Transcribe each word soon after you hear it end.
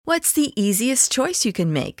What's the easiest choice you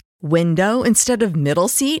can make? Window instead of middle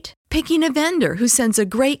seat? Picking a vendor who sends a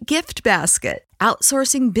great gift basket?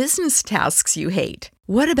 Outsourcing business tasks you hate?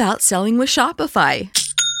 What about selling with Shopify?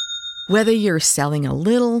 Whether you're selling a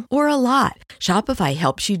little or a lot, Shopify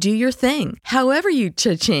helps you do your thing, however you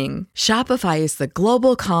cha-ching. Shopify is the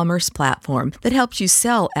global commerce platform that helps you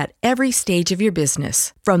sell at every stage of your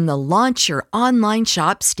business. From the launch your online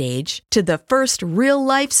shop stage to the first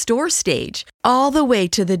real-life store stage, all the way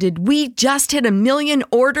to the did we just hit a million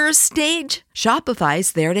orders stage.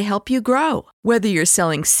 Shopify's there to help you grow. Whether you're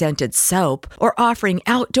selling scented soap or offering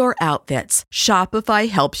outdoor outfits, Shopify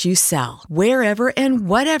helps you sell. Wherever and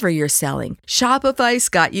whatever you're selling, Shopify's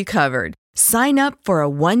got you covered. Sign up for a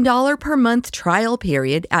 $1 per month trial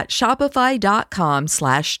period at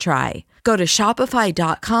shopify.com/try. Go to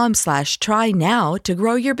shopify.com/try now to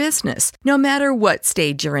grow your business, no matter what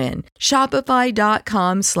stage you're in.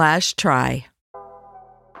 Shopify.com/try.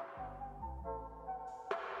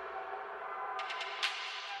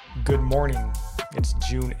 Good morning. It's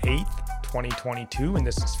June 8th, 2022, and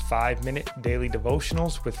this is 5-Minute Daily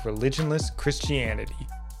Devotionals with Religionless Christianity.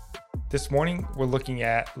 This morning, we're looking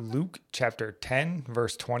at Luke chapter 10,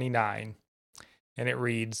 verse 29, and it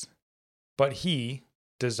reads, "But he,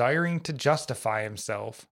 desiring to justify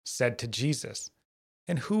himself, said to Jesus,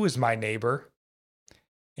 'And who is my neighbor?'"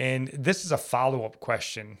 And this is a follow-up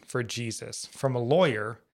question for Jesus from a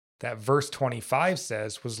lawyer that verse 25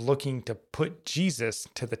 says was looking to put Jesus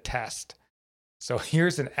to the test. So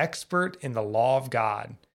here's an expert in the law of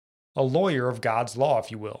God, a lawyer of God's law,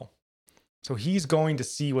 if you will. So he's going to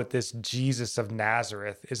see what this Jesus of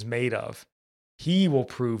Nazareth is made of. He will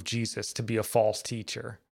prove Jesus to be a false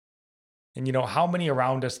teacher. And you know, how many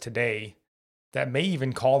around us today that may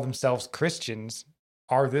even call themselves Christians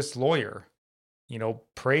are this lawyer? You know,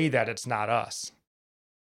 pray that it's not us.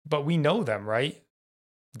 But we know them, right?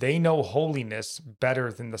 They know holiness better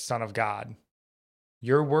than the Son of God.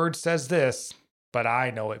 Your word says this, but I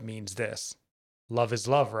know it means this. Love is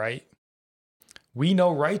love, right? We know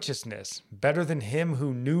righteousness better than him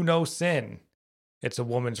who knew no sin. It's a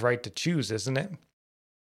woman's right to choose, isn't it?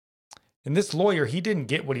 And this lawyer, he didn't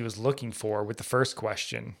get what he was looking for with the first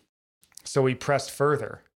question. So he pressed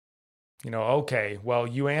further. Okay, well,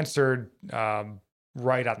 you answered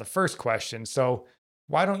right on the first question. So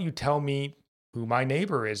why don't you tell me who my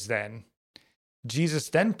neighbor is then? Jesus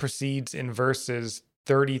then proceeds in verses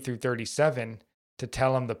 30 through 37 to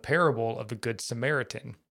tell him the parable of the Good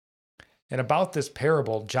Samaritan. And about this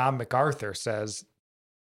parable, John MacArthur says,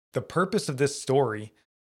 "The purpose of this story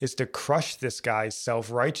is to crush this guy's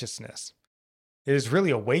self-righteousness. It is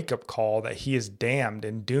really a wake-up call that he is damned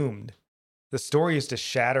and doomed. The story is to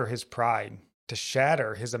shatter his pride, to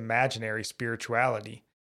shatter his imaginary spirituality.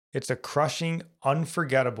 It's a crushing,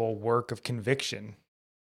 unforgettable work of conviction."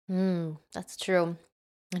 That's true.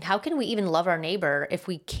 And how can we even love our neighbor if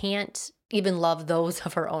we can't even love those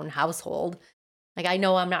of our own household? Like, I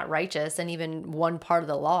know I'm not righteous in even one part of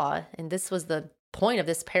the law, and this was the point of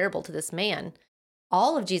this parable to this man.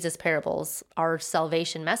 All of Jesus' parables are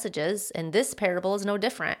salvation messages, and this parable is no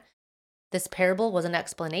different. This parable was an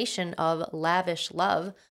explanation of lavish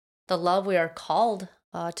love, the love we are called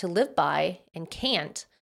to live by and can't.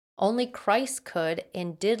 Only Christ could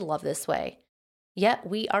and did love this way. Yet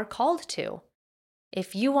we are called to.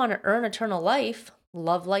 If you want to earn eternal life,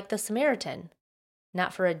 love like the Samaritan.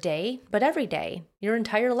 Not for a day, but every day, your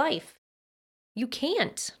entire life. You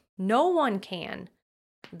can't. No one can.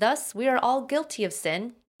 Thus, we are all guilty of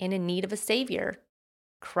sin and in need of a Savior.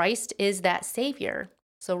 Christ is that Savior.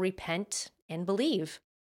 So repent and believe.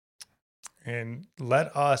 And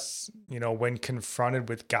let us, when confronted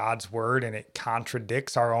with God's word and it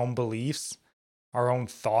contradicts our own beliefs, our own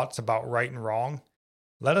thoughts about right and wrong,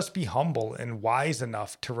 let us be humble and wise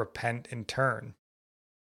enough to repent and turn.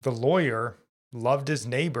 The lawyer loved his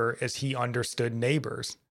neighbor as he understood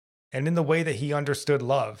neighbors, and in the way that he understood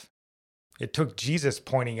love. It took Jesus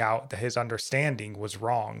pointing out that his understanding was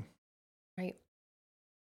wrong. Right.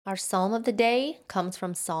 Our psalm of the day comes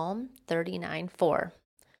from Psalm 39:4.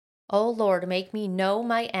 "O Lord, make me know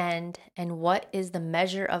my end, and what is the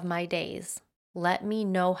measure of my days. Let me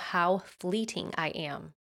know how fleeting I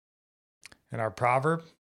am." And our proverb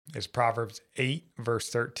is Proverbs 8, verse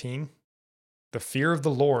 13. "The fear of the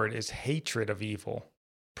Lord is hatred of evil,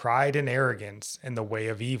 pride and arrogance in the way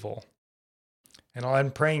of evil." And I'll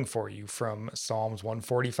end praying for you from Psalms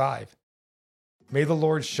 145. "May the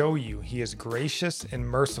Lord show you he is gracious and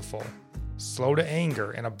merciful, slow to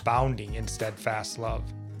anger and abounding in steadfast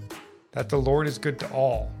love. That the Lord is good to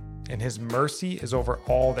all, and his mercy is over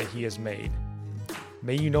all that he has made.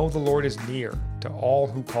 May you know the Lord is near to all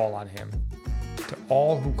who call on him, to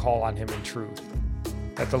all who call on him in truth,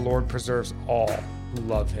 that the Lord preserves all who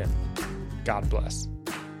love him. God bless.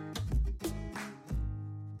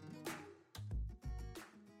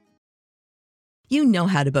 You know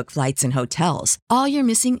how to book flights and hotels. All you're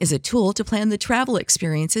missing is a tool to plan the travel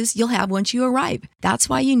experiences you'll have once you arrive. That's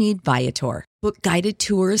why you need Viator. Book guided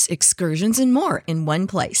tours, excursions, and more in one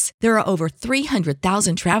place. There are over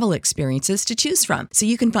 300,000 travel experiences to choose from, so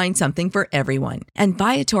you can find something for everyone. And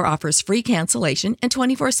Viator offers free cancellation and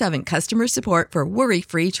 24/7 customer support for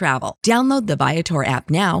worry-free travel. Download the Viator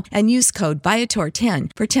app now and use code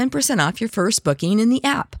Viator10 for 10% off your first booking in the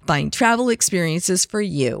app. Find travel experiences for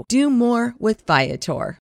you. Do more with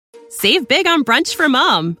Viator. Save big on brunch for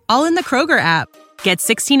mom, all in the Kroger app. Get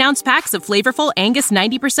 16-ounce packs of flavorful Angus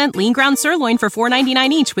 90% lean ground sirloin for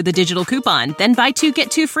 $4.99 each with a digital coupon. Then buy 2,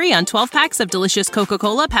 get 2 free on 12 packs of delicious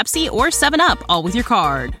Coca-Cola, Pepsi, or 7-Up, all with your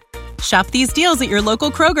card. Shop these deals at your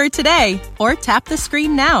local Kroger today, or tap the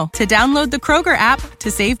screen now to download the Kroger app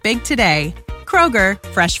to save big today. Kroger,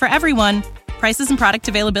 fresh for everyone. Prices and product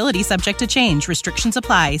availability subject to change. Restrictions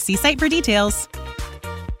apply. See site for details.